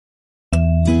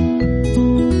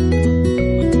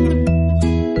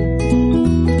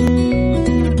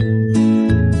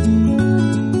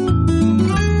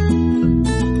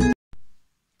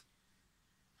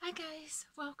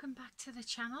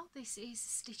channel. This is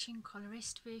Stitching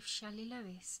Colourist with Shelley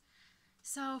Lewis.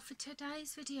 So for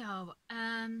today's video,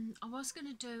 I was going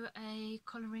to do a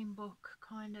colouring book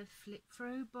kind of flip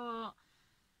through, but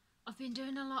I've been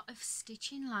doing a lot of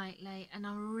stitching lately and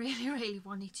I really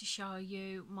wanted to show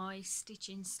you my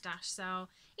stitching stash. So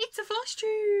it's a floss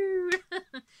tube.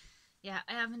 Yeah,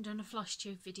 I haven't done a floss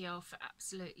tube video for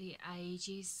absolutely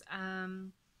ages.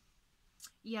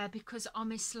 Yeah, because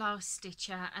I'm a slow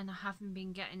stitcher and I haven't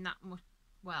been getting that much.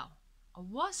 Well, I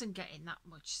wasn't getting that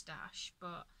much stash,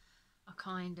 but I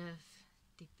kind of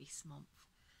did this month.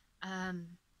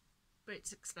 But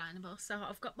it's explainable. So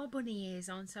I've got my bunny ears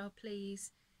on, so please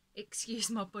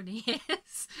excuse my bunny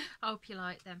ears. I hope you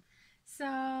like them. So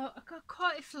I've got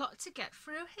quite a lot to get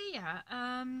through here.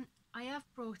 I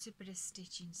have brought a bit of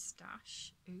stitching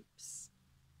stash. Oops.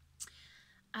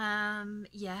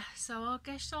 Yeah, so I'll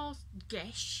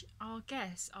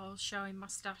show him my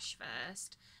stash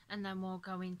first, and then we'll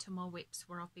go into my whips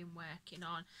where I've been working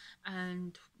on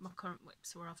and my current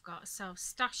whips where I've got. So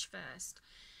stash first.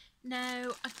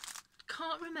 Now I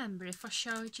can't remember if I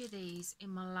showed you these in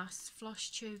my last floss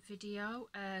tube video,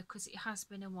 because it has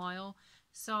been a while,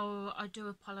 so I do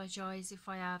apologise if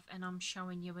I have and I'm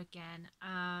showing you again.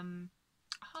 I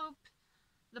hope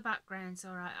the background's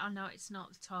alright. I know it's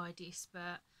not the tidiest,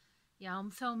 but yeah,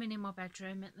 I'm filming in my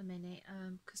bedroom at the minute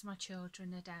because my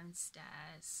children are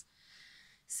downstairs.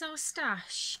 So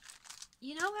stash,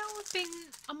 you know how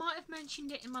I might have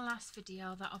mentioned it in my last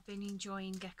video that I've been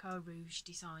enjoying Gecko Rouge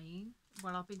design.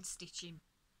 Well, I've been stitching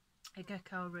a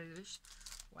Gecko Rouge.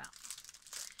 Well,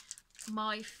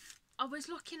 I was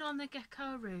looking on the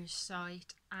Gecko Rouge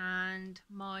site and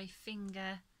my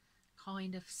finger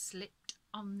kind of slipped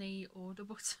on the order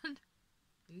button.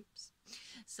 Oops.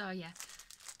 So yeah,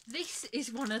 this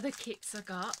is one of the kits I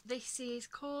got. This is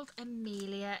called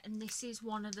Amelia and this is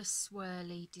one of the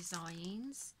swirly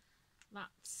designs.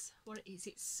 That's what it is.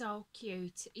 It's so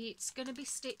cute. It's going to be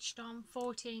stitched on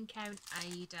 14 count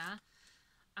Ada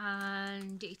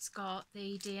and it's got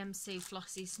the DMC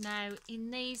flosses. Now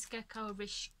in these Gecko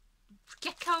Rouge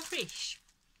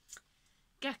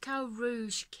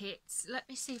kits, let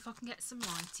me see if I can get some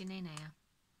lighting in here.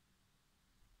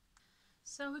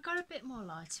 So we got a bit more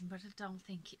lighting, but I don't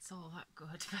think it's all that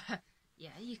good. But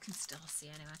yeah, you can still see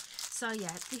anyway. So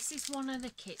yeah, this is one of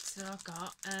the kits that I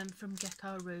got from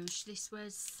Gecko Rouge. This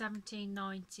was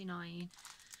 $17.99.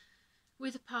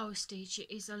 With the postage,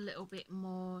 it is a little bit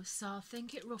more. So I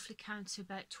think it roughly comes to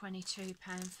about £22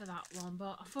 for that one.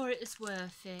 But I thought it was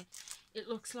worth it. It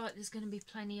looks like there's going to be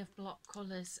plenty of block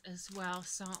colours as well.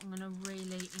 So I'm going to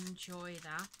really enjoy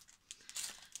that.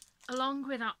 Along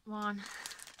with that one,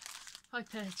 I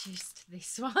purchased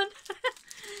this one.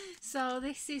 So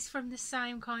this is from the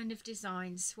same kind of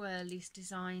design, Swirlies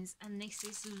Designs, and this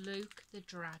is Luke the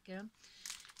Dragon.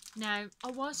 Now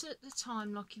I was at the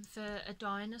time looking for a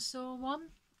dinosaur one,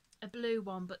 a blue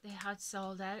one, but they had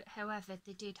sold out. However,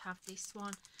 they did have this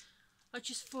one. I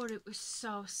just thought it was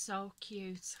so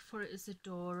cute. I thought it was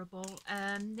adorable.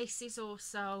 This is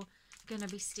also going to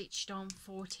be stitched on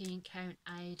 14 count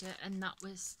Ada, and that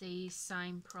was the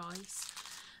same price.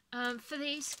 For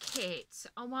these kits,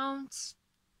 I won't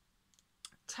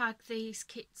tag these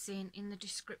kits in the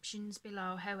descriptions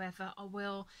below. However, I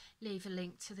will leave a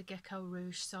link to the Gecko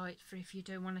Rouge site for if you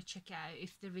do want to check out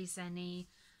if there is any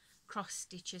cross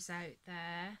stitches out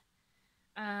there.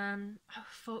 I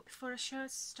thought before I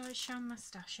start showing my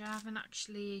stash, I haven't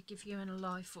actually give you a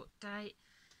live update.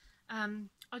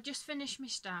 I'll just finish my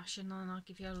stash and then I'll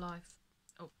give you a live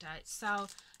update. So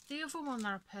the other one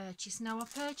that I purchased, now I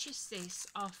purchased this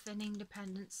off an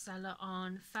independent seller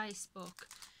on Facebook.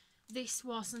 This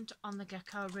wasn't on the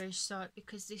Gecko Rouge site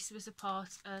because this was a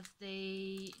part of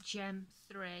the Gem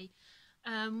 3.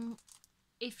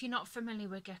 If you're not familiar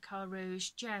with Gecko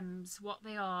Rouge, gems, what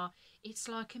they are, it's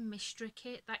like a mystery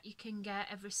kit that you can get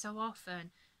every so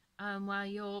often, where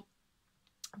you'll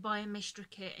buy a mystery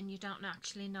kit and you don't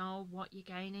actually know what you're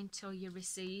getting until you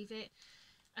receive it.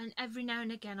 And every now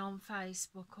and again on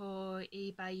Facebook or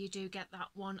eBay you do get that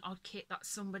one odd kit that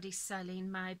somebody's selling,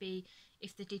 maybe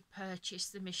if they did purchase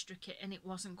the mystery kit and it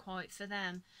wasn't quite for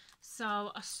them.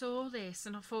 So I saw this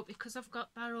and I thought, because I've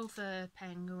got that other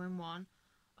penguin one,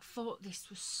 I thought this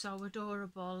was so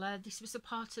adorable. This was a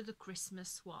part of the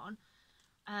Christmas one,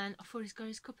 and I thought he's got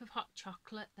his cup of hot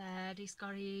chocolate there, he's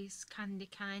got his candy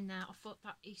cane there. I thought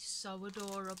that is so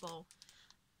adorable.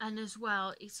 And as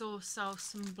well, it's also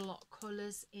some block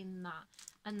colours in that,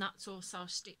 and that's also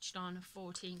stitched on a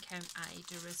 14 count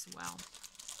Ada as well.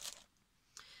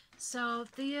 So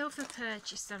the other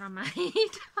purchase that I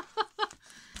made,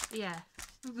 yeah,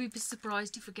 We'd be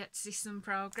surprised if we get to see some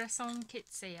progress on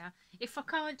kits here. If I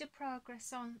can't do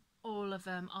progress on all of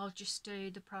them, I'll just do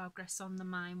the progress on the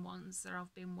main ones that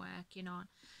I've been working on.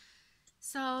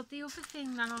 So the other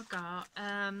thing that I got,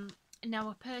 now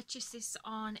I purchased this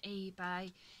on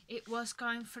eBay. It was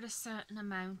going for a certain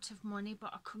amount of money,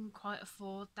 but I couldn't quite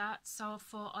afford that, so I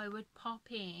thought I would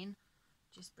pop in.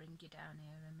 Just bring you down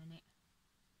here a minute.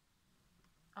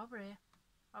 Over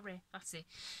here, that's it.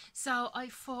 So I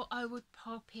thought I would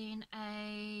pop in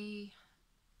a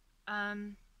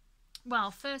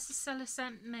well, first the seller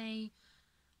sent me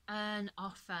an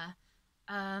offer.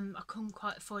 I couldn't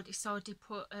quite afford it, so I did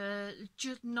put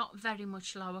just not very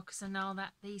much lower, because I know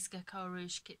that these Gecko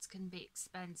Rouge kits can be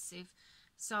expensive,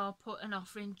 so I put an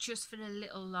offer in just for a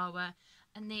little lower,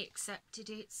 and they accepted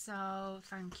it, so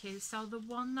thank you. So the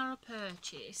one that I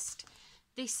purchased,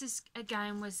 this is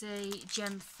again was a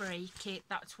gem free kit.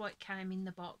 That's why it came in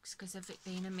the box, because of it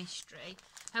being a mystery.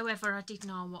 However, I did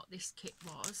know what this kit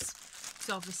was,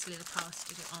 so obviously they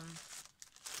posted it on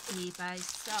eBay.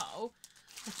 So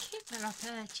the kit that I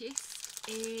purchased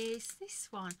is this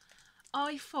one.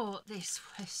 I thought this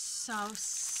was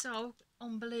so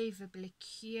unbelievably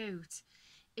cute.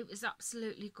 It was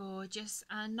absolutely gorgeous,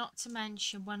 and not to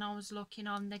mention, when I was looking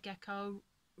on the Gecko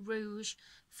Rouge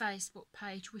Facebook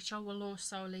page, which I will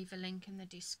also leave a link in the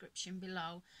description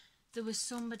below, there was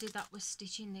somebody that was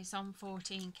stitching this on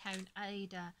 14 count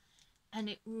Ada, and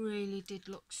it really did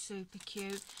look super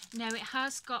cute. Now it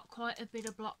has got quite a bit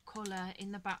of block colour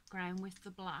in the background with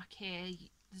the black here.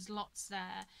 There's lots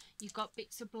there. You've got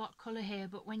bits of block colour here,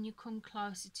 but when you come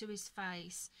closer to his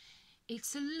face,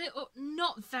 it's a little,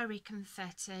 not very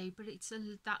confetti, but it's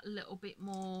that little bit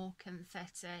more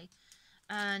confetti.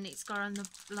 And it's got on the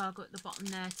logo at the bottom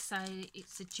there to say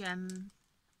it's a gem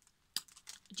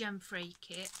free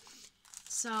kit.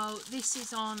 So this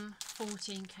is on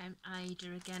 14 count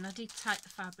Ada again. I did take the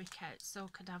fabric out so I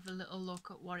could have a little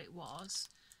look at what it was,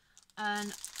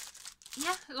 and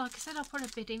yeah, like I said, I put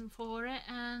a bid in for it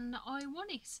and I won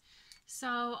it,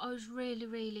 so I was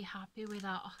really happy with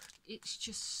that. It's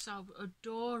just so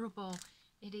adorable.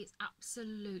 It is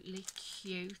absolutely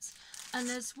cute. And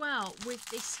as well with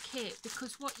this kit,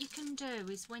 because what you can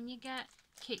do is when you get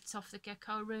kits off the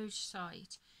Gecko Rouge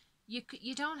site,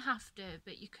 you don't have to,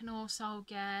 but you can also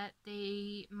get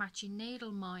the matching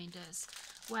needle minders,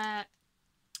 where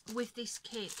with this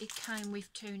kit it came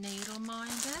with 2 needle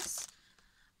minders,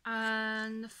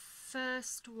 and the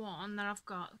first one that I've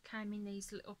got came in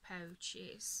these little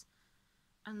pouches,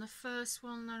 and the first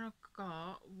one that I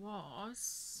got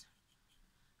was,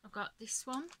 I got this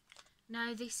one.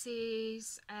 Now this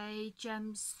is a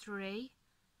Gems 3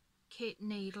 kit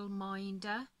needle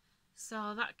minder,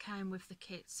 so that came with the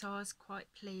kit, so I was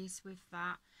quite pleased with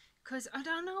that, because I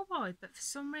don't know why, but for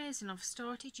some reason I've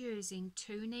started using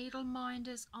 2 needle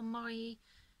minders on my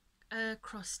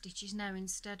cross stitches now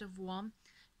instead of 1,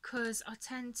 because I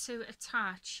tend to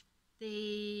attach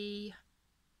the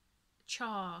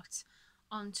chart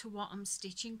onto what I'm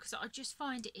stitching, because I just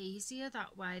find it easier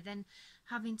that way than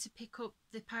having to pick up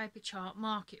the paper chart,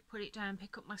 mark it, put it down,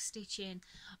 pick up my stitching.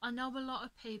 I know a lot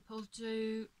of people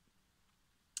do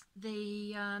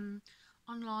the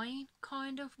online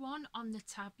kind of one on the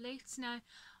tablets. Now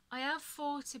I have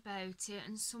thought about it,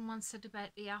 and someone said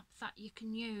about the app that you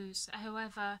can use.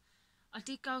 However, I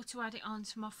did go to add it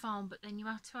onto my phone, but then you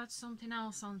have to add something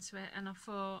else onto it, and I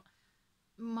thought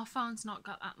my phone's not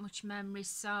got that much memory,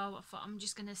 so I thought I'm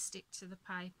just going to stick to the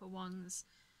paper ones.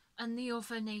 And the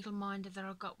other needle minder that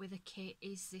I got with a kit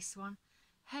is this one.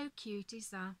 How cute is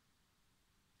that?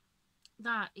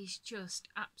 That is just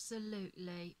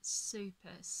absolutely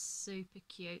super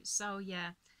cute. So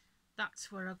yeah,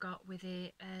 that's what I got with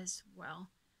it as well.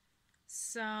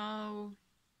 So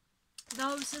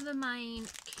those are the main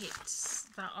kits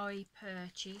that I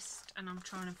purchased, and I'm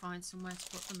trying to find somewhere to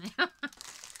put them in.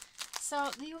 So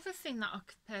the other thing that I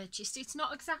purchased, it's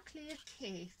not exactly a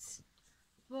kit,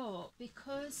 but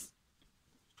because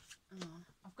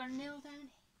I've got a nail down,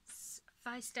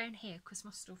 face down here, because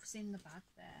my stuff's in the bag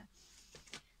there.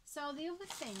 So the other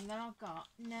thing that I got,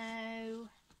 now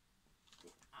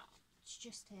it's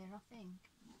just here, I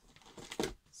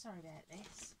think. Sorry about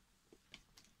this.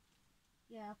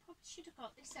 Yeah, I probably should have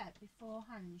got this out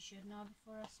beforehand, shouldn't I,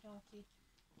 before I started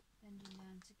bending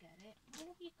down to get it. Where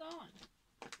have you gone?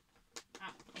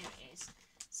 Ah, here it is.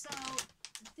 So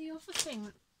the other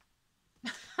thing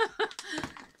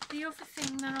the other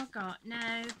thing that I got,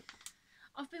 now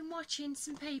I've been watching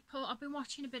some people, I've been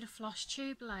watching a bit of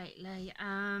flosstube lately,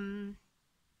 and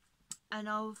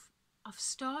I've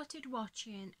started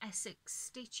watching Essex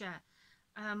Stitcher.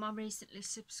 I recently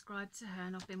subscribed to her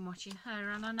and I've been watching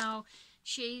her, and I know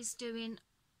She's doing,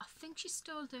 I think she's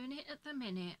still doing it at the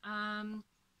minute,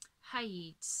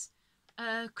 Hades,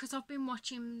 because I've been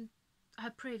watching her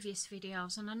previous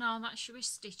videos and I know that she was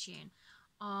stitching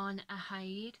on a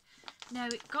Hade. Now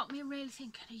it got me really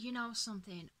thinking, you know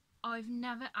something, I've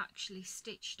never actually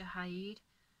stitched a Hade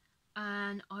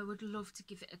and I would love to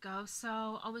give it a go.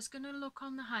 So I was going to look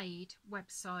on the Hade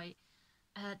website,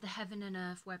 the Heaven and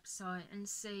Earth website, and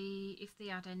see if they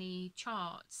had any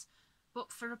charts.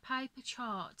 But for a paper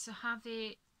chart, to have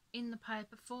it in the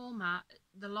paper format,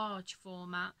 the large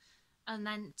format, and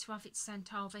then to have it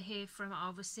sent over here from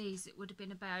overseas, it would have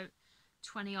been about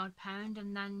 £20 odd,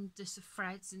 and then there's the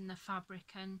threads and the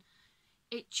fabric, and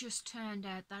it just turned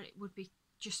out that it would be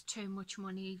just too much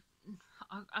money.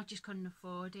 I just couldn't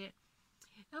afford it.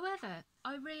 However,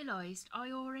 I realised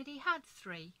I already had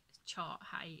 3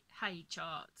 hay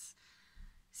charts,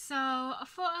 so I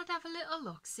thought I'd have a little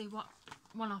look, see what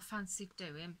one I fancied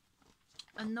doing.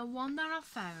 And the one that I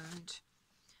found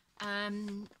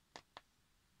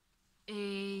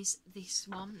is this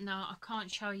one. Now I can't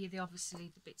show you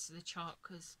obviously the bits of the chart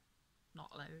because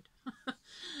not allowed.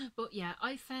 But yeah,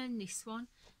 I found this one.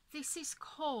 This is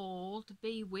called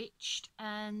Bewitched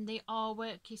and the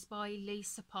artwork is by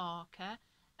Lisa Parker,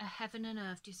 a Heaven and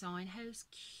Earth design. How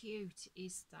cute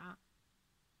is that?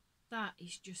 That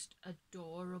is just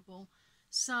adorable.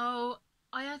 So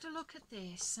I had a look at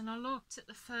this and I looked at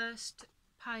the first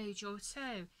page or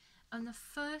two, and the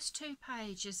first 2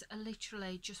 pages are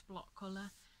literally just block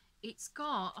colour. It's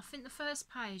got, I think the first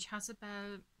page has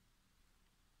about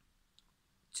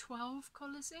 12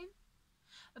 colours in,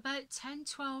 about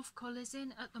 10-12 colours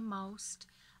in at the most,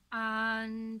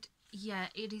 and yeah,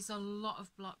 it is a lot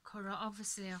of block colour.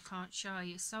 Obviously I can't show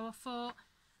you, so I thought,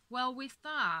 well, with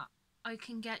that I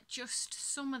can get just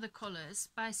some of the colours,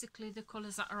 basically the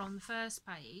colours that are on the first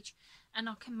page, and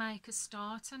I can make a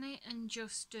start on it and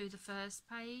just do the first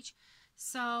page.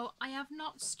 So I have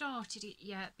not started it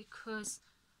yet because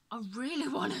I really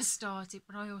want to start it,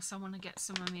 but I also want to get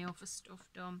some of my other stuff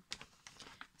done.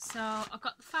 So I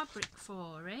got the fabric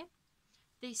for it.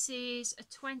 This is a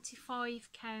 25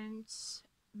 count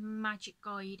Magic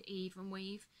Guide even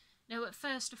weave. Now at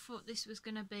first I thought this was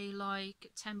going to be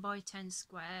like 10 by 10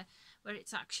 square, where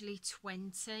it's actually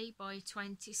 20 by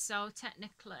 20. So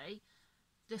technically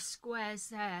the squares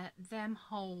there, them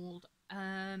hold,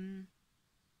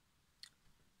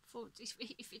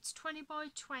 if it's 20 by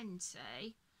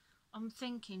 20, I'm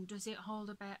thinking, does it hold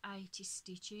about 80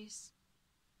 stitches?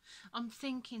 I'm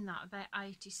thinking that about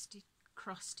 80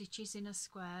 cross stitches in a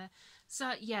square.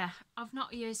 So yeah, I've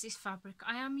not used this fabric.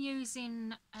 I am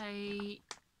using a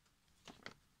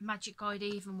Magic Guide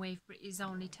even weave, but it is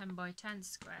only 10 by 10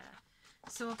 square.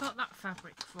 So I got that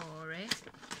fabric for it,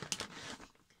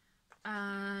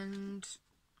 and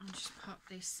I'll just pop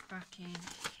this back in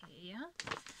here.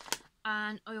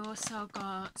 And I also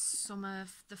got some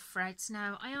of the threads.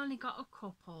 Now I only got a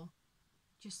couple,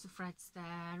 just the threads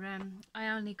there. I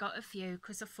only got a few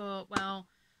because I thought, well,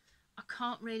 I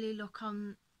can't really look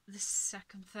on the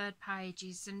second, third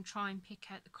pages and try and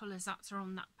pick out the colours that are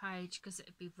on that page because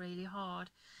it'd be really hard.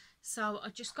 So I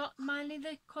just got mainly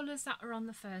the colours that are on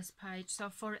the first page, so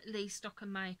for at least I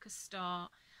can make a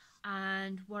start.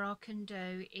 And what I can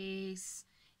do is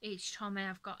each time I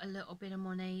have got a little bit of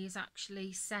money is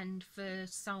actually send for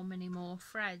so many more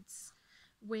threads,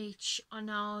 which I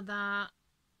know that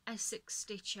Essex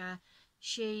Stitcher,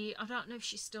 I don't know if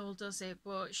she still does it,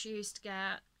 but she used to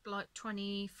get like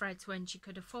 20 threads when she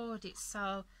could afford it.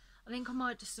 So I think I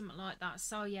might do something like that.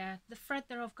 So yeah, the thread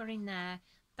that I've got in there,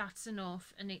 that's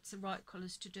enough, and it's the right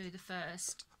colours to do the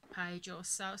first page or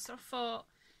so. So I thought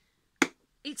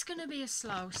it's going to be a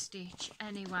slow stitch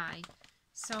anyway,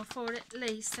 so for at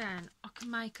least then I can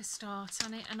make a start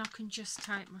on it and I can just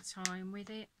take my time with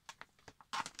it.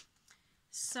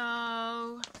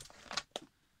 So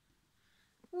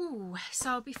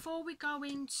before we go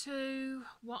into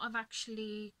what I've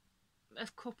actually, a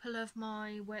couple of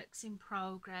my works in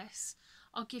progress,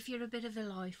 I'll give you a bit of a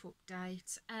life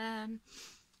update.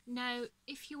 Now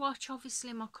if you watch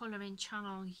obviously my colouring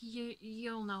channel,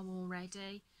 you'll know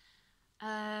already,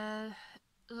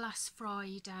 last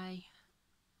Friday,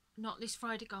 not this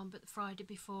Friday gone but the Friday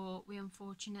before, we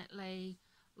unfortunately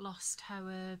lost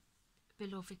our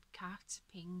beloved cat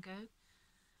Pingu.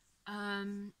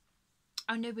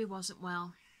 I knew he wasn't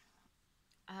well,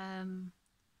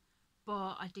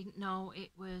 but I didn't know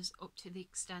it was up to the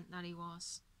extent that he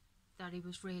was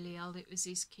really ill. It was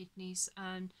his kidneys,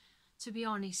 and to be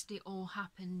honest it all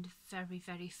happened very,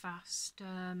 very fast.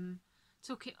 I'm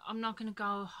not going to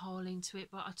go whole into it,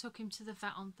 but I took him to the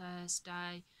vet on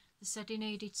Thursday. They said he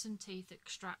needed some teeth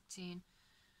extracting,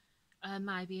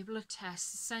 maybe a blood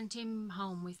test. Sent him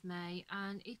home with me,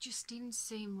 and it just didn't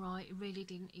seem right. It really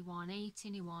didn't. He wasn't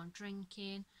eating, he wasn't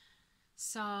drinking.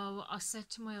 So I said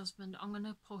to my husband, I'm going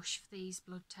to push for these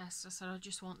blood tests. I said, I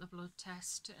just want the blood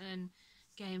test and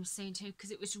get him seen to,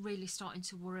 because it was really starting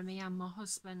to worry me and my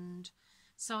husband.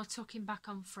 So I took him back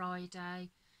on Friday.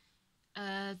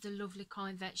 The lovely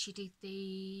kind vet, she did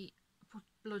the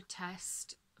blood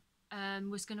test,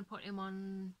 was going to put him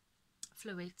on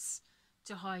fluids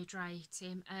to hydrate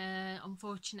him.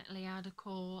 Unfortunately, I had a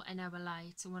call an hour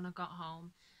later when I got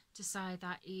home to say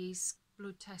that his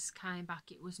blood test came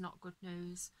back. It was not good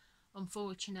news.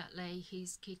 Unfortunately,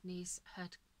 his kidneys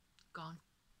had gone.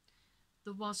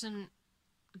 There wasn't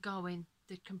going,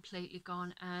 they'd completely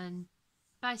gone, and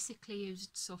basically he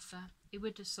would suffer. He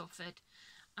would have suffered,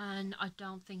 and I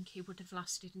don't think he would have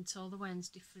lasted until the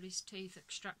Wednesday for his teeth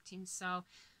extracting. So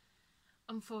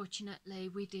unfortunately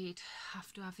we did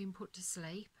have to have him put to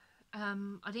sleep.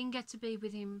 I didn't get to be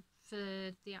with him for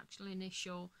the actual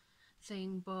initial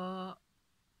thing, but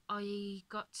I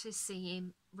got to see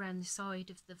him round the side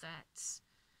of the vets.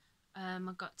 I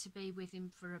got to be with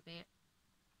him for a bit.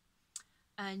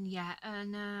 And yeah,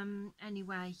 and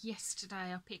anyway,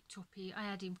 yesterday I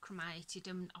had him cremated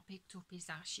and I picked up his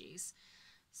ashes.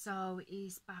 So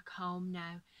he's back home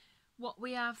now. What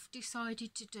we have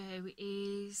decided to do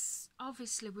is,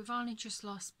 obviously we've only just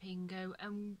lost Pingu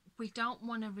and we don't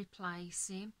want to replace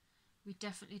him. We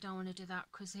definitely don't want to do that,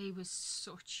 because he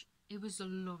was a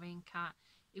loving cat.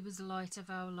 It was the light of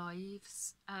our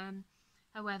lives.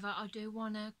 However, I do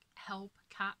want to help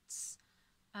cats,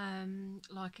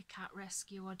 like a cat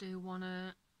rescue. I do want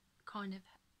to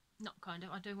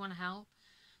I do want to help.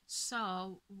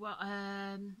 So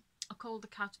I called the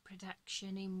cat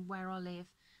protection in where I live,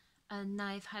 and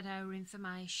they've had our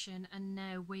information, and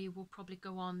now we will probably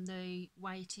go on the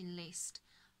waiting list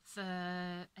for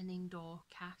an indoor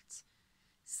cat.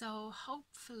 So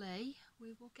hopefully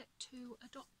we will get to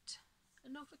adopt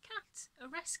another cat, a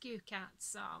rescue cat.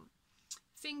 So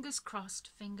fingers crossed,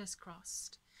 fingers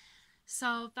crossed.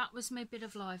 So that was my bit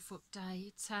of life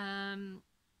update.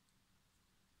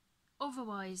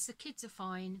 Otherwise the kids are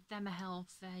fine, them are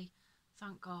healthy,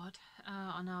 thank God.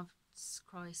 I know it's a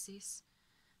crisis,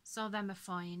 so them are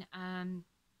fine.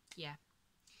 Yeah,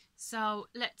 so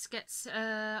let's get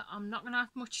I'm not gonna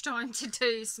have much time to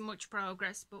do so much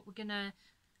progress, but we're gonna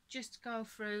just go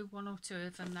through one or two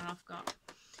of them that I've got.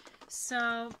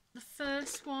 So the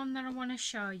first one that I want to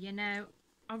show you now,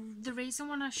 the reason I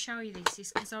want to show you this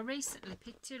is because I recently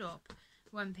picked it up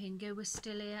when Pingu was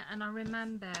still here, and I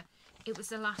remember it was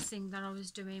the last thing that I was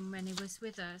doing when he was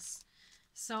with us.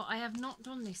 So I have not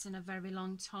done this in a very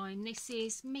long time. This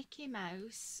is Mickey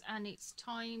Mouse, and it's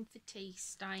Time for Tea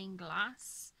stained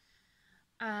glass,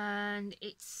 and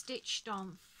it's stitched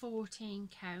on 14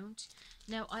 count.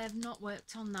 Now I have not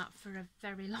worked on that for a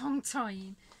very long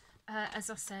time. As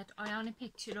I said, I only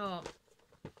picked it up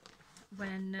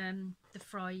when it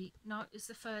was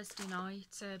the Thursday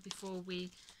night before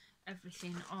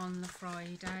everything on the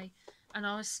Friday, and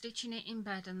I was stitching it in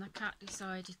bed, and the cat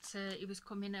decided he was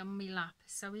coming on my lap,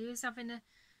 so he was having a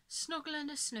snuggle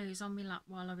and a snooze on my lap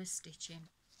while I was stitching.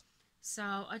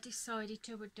 So I decided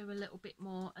to do a little bit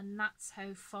more, and that's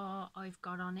how far I've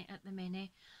got on it at the minute.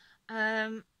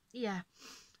 Yeah,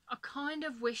 I kind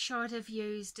of wish I'd have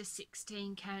used a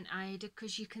 16 count Ada,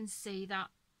 because you can see that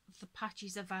the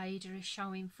patches of Ada are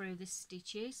showing through the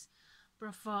stitches, but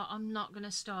I thought I'm not going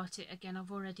to start it again.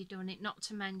 I've already done it. Not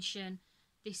to mention,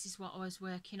 this is what I was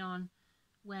working on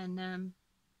when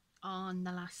on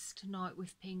the last night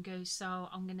with Pingu, so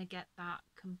I'm going to get that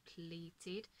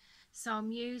completed. So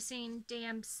I'm using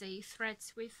DMC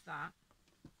threads with that.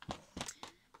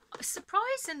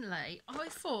 Surprisingly, I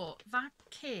thought that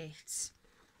kit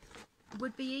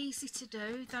would be easy to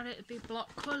do, that it would be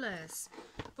block colours,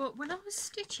 but when I was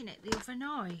stitching it the other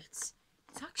night,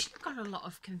 it's actually got a lot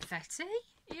of confetti.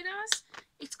 It has.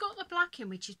 It's got the black in,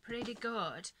 which is pretty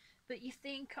good, but you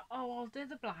think, oh, I'll do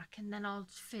the black and then I'll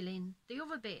fill in the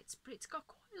other bits, but it's got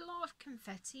quite a lot of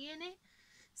confetti in it,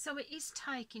 so it is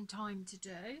taking time to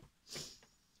do.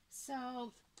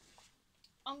 So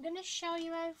I'm going to show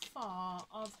you how far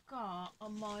I've got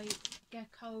on my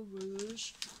Gecko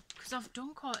Rouge, because I've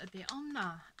done quite a bit on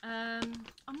that.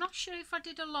 I'm not sure if I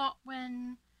did a lot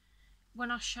when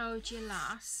I showed you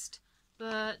last,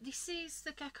 but this is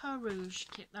the Gecko Rouge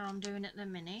kit that I'm doing at the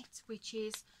minute, which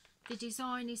is, the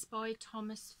design is by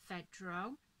Tom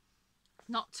Fedro,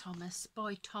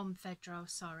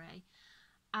 sorry,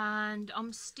 and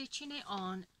I'm stitching it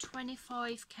on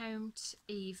 25 count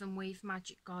even weave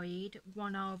magic guide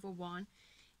 1/1.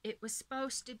 It was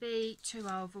supposed to be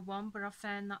 2/1, but I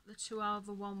found that the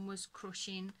 2/1 was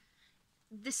crushing.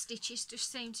 The stitches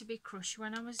just seemed to be crushed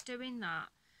when I was doing that.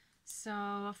 So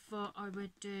I thought I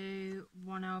would do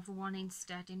 1/1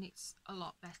 instead, and it's a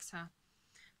lot better.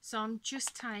 So I'm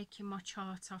just taking my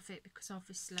chart off it because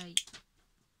obviously it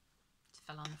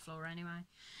fell on the floor anyway,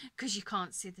 because you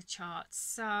can't see the chart.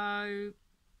 So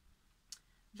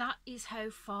that is how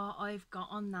far I've got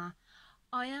on that.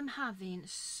 I am having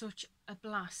such a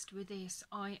blast with this.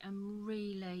 I am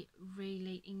really,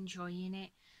 really enjoying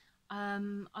it.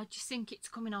 I just think it's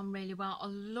coming on really well. I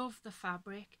love the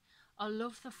fabric. I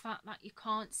love the fact that you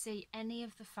can't see any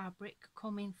of the fabric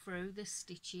coming through the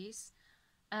stitches.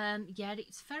 Yeah,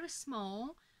 it's very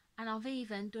small, and I've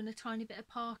even done a tiny bit of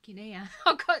parking here.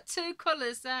 I've got 2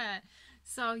 colours there.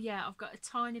 So yeah, I've got a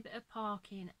tiny bit of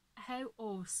parking. How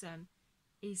awesome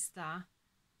is that?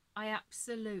 I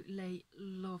absolutely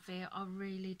love it. I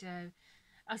really do.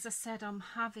 As I said, I'm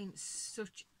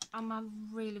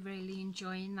really, really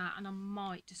enjoying that, and I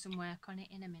might do some work on it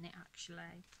in a minute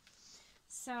actually.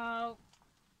 So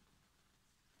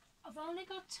I've only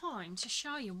got time to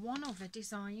show you one other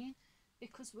design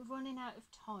because we're running out of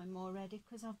time already,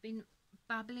 because I've been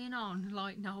babbling on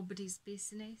like nobody's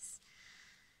business.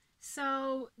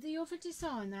 So the other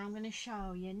design that I'm going to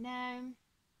show you now,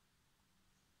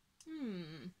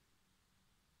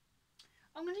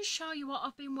 I'm going to show you what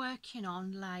I've been working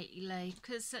on lately,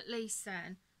 because at least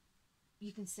then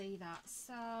you can see that.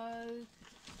 So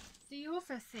the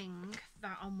other thing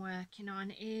that I'm working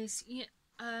on is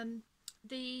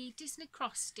the Disney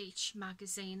Cross Stitch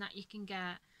magazine that you can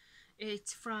get.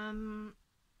 It's from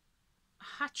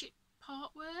Hatchet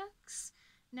Part Works.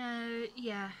 Now,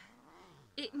 yeah,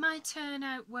 it might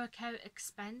work out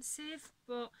expensive,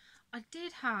 but I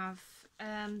did have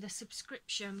the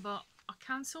subscription, but I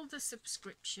cancelled the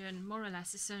subscription more or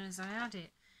less as soon as I had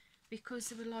it, because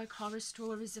there were like horror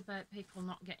stories about people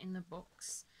not getting the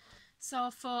books. So I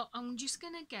thought I'm just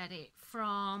going to get it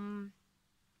from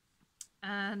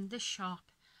the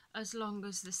shop as long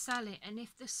as they sell it, and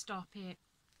if they stop it,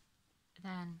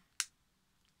 then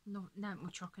not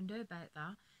much I can do about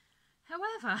that.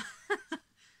 However,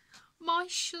 my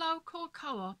local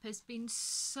co-op has been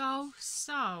so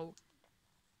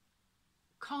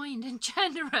kind and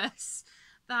generous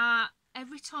that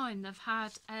every time they've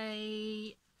had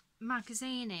a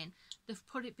magazine in, they've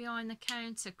put it behind the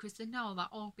counter because they know that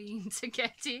I'll be in to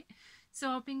get it. So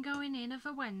I've been going in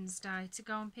every Wednesday to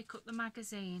go and pick up the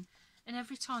magazine, and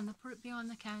every time they put it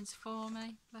behind the counter for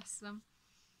me, bless them,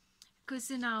 because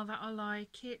they know that I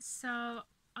like it. So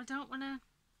I don't want to...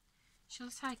 Shall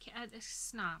I take it out the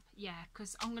snap? Yeah,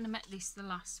 because I'm going to make this the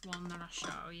last one that I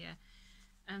show you,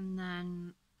 and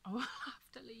then I will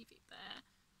have to leave it there.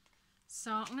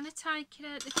 So I'm going to take it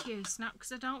out the Q-snap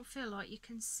because I don't feel like you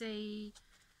can see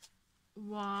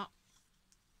what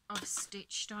I've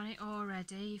stitched on it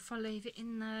already if I leave it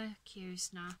in the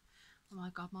Q-snap. Oh my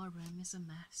god, my room is a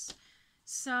mess.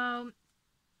 So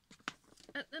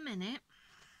at the minute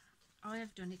I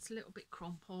have done, it's a little bit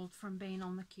crumpled from being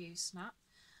on the Q-snap,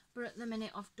 but at the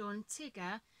minute I've done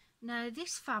Tigger. Now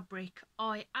this fabric,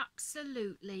 I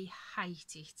absolutely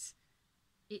hate it.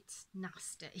 It's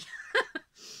nasty.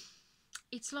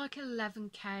 It's like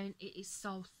 11 count. It is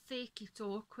so thick, it's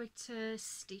awkward to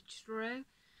stitch through.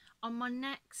 On my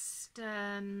next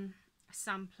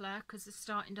sampler, because I'm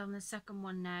starting on the second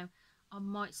one now, I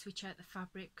might switch out the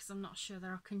fabric because I'm not sure that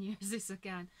I can use this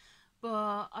again.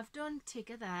 But I've done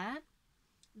Tigger there.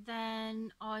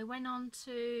 Then I went on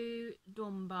to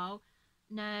Dumbo.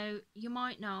 Now you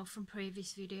might know from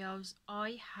previous videos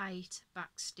I hate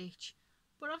backstitch,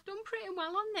 but I've done pretty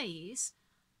well on these.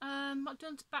 I've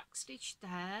done backstitch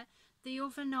there. The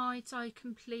other night I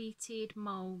completed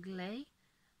Mowgli,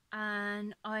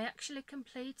 and I actually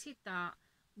completed that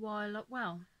while,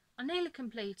 well, I nearly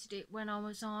completed it when I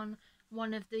was on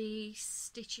one of the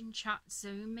Stitch and Chat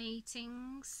Zoom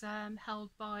meetings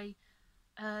held by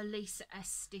Lisa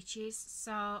S Stitches.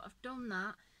 So I've done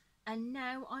that, and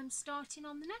now I'm starting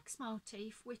on the next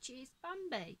motif, which is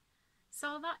Bambi.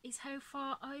 So that is how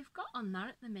far I've got on that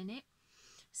at the minute.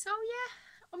 So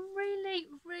yeah, I'm really,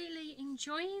 really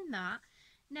enjoying that.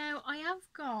 Now I have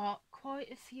got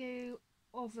quite a few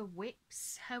other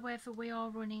whips, however we are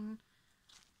running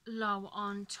low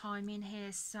on time in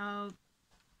here, so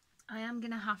I am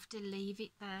going to have to leave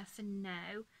it there for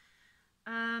now.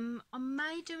 I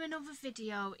may do another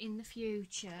video in the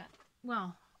future.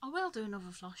 Well, I will do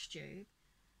another floss tube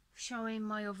showing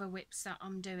my other whips that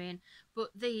I'm doing, but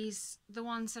these, the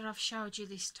ones that I've showed you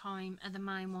this time, are the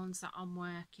main ones that I'm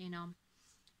working on.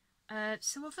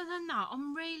 So other than that,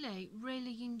 I'm really,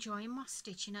 really enjoying my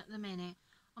stitching at the minute.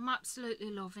 I'm absolutely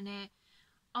loving it.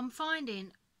 I'm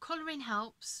finding colouring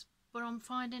helps, but I'm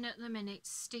finding at the minute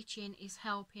stitching is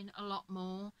helping a lot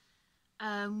more.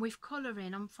 With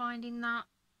colouring, I'm finding that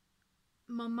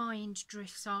my mind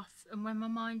drifts off, and when my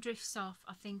mind drifts off,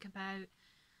 I think about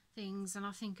things, and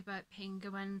I think about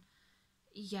Pinga, and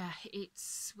yeah,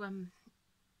 it's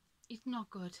not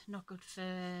good, not good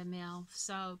for my health.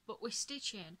 So, but with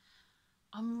stitching,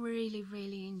 I'm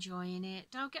really enjoying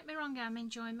it. Don't get me wrong, I'm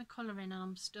enjoying my colouring and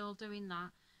I'm still doing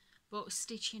that, but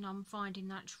stitching, I'm finding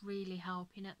that's really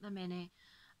helping at the minute.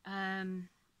 And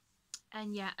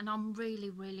yeah, and I'm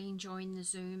really enjoying the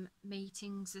Zoom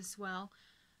meetings as well,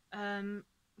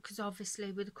 because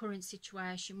obviously with the current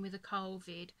situation with the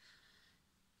COVID,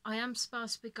 I am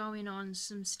supposed to be going on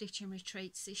some stitching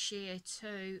retreats this year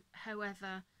too.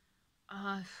 However,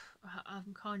 I'm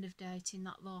kind of doubting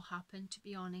that will happen, to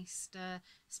be honest,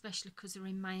 especially because they're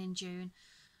in May and June.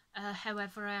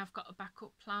 However, I have got a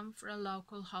backup plan for a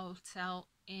local hotel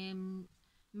in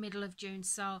middle of June,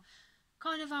 so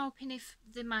kind of hoping if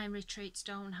the main retreats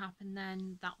don't happen,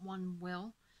 then that one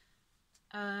will.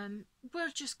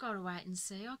 We'll just gotta wait and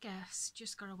see, I guess.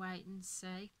 Just gotta wait and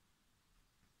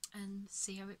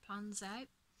see how it plans out.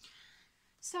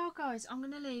 So guys, I'm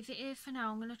going to leave it here for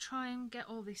now. I'm going to try and get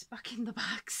all this back in the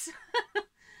bags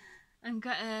and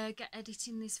get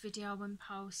editing this video and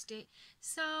post it.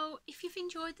 So if you've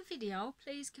enjoyed the video,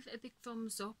 please give it a big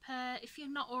thumbs up. If you're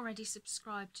not already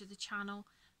subscribed to the channel,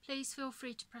 please feel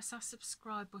free to press that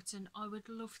subscribe button. I would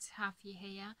love to have you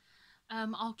here.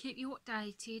 I'll keep you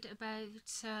updated about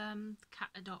cat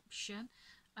adoption,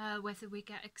 whether we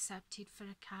get accepted for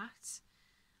a cat.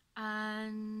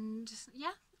 And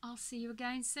yeah, I'll see you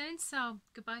again soon. So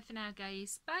goodbye for now,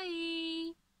 guys.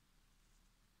 Bye.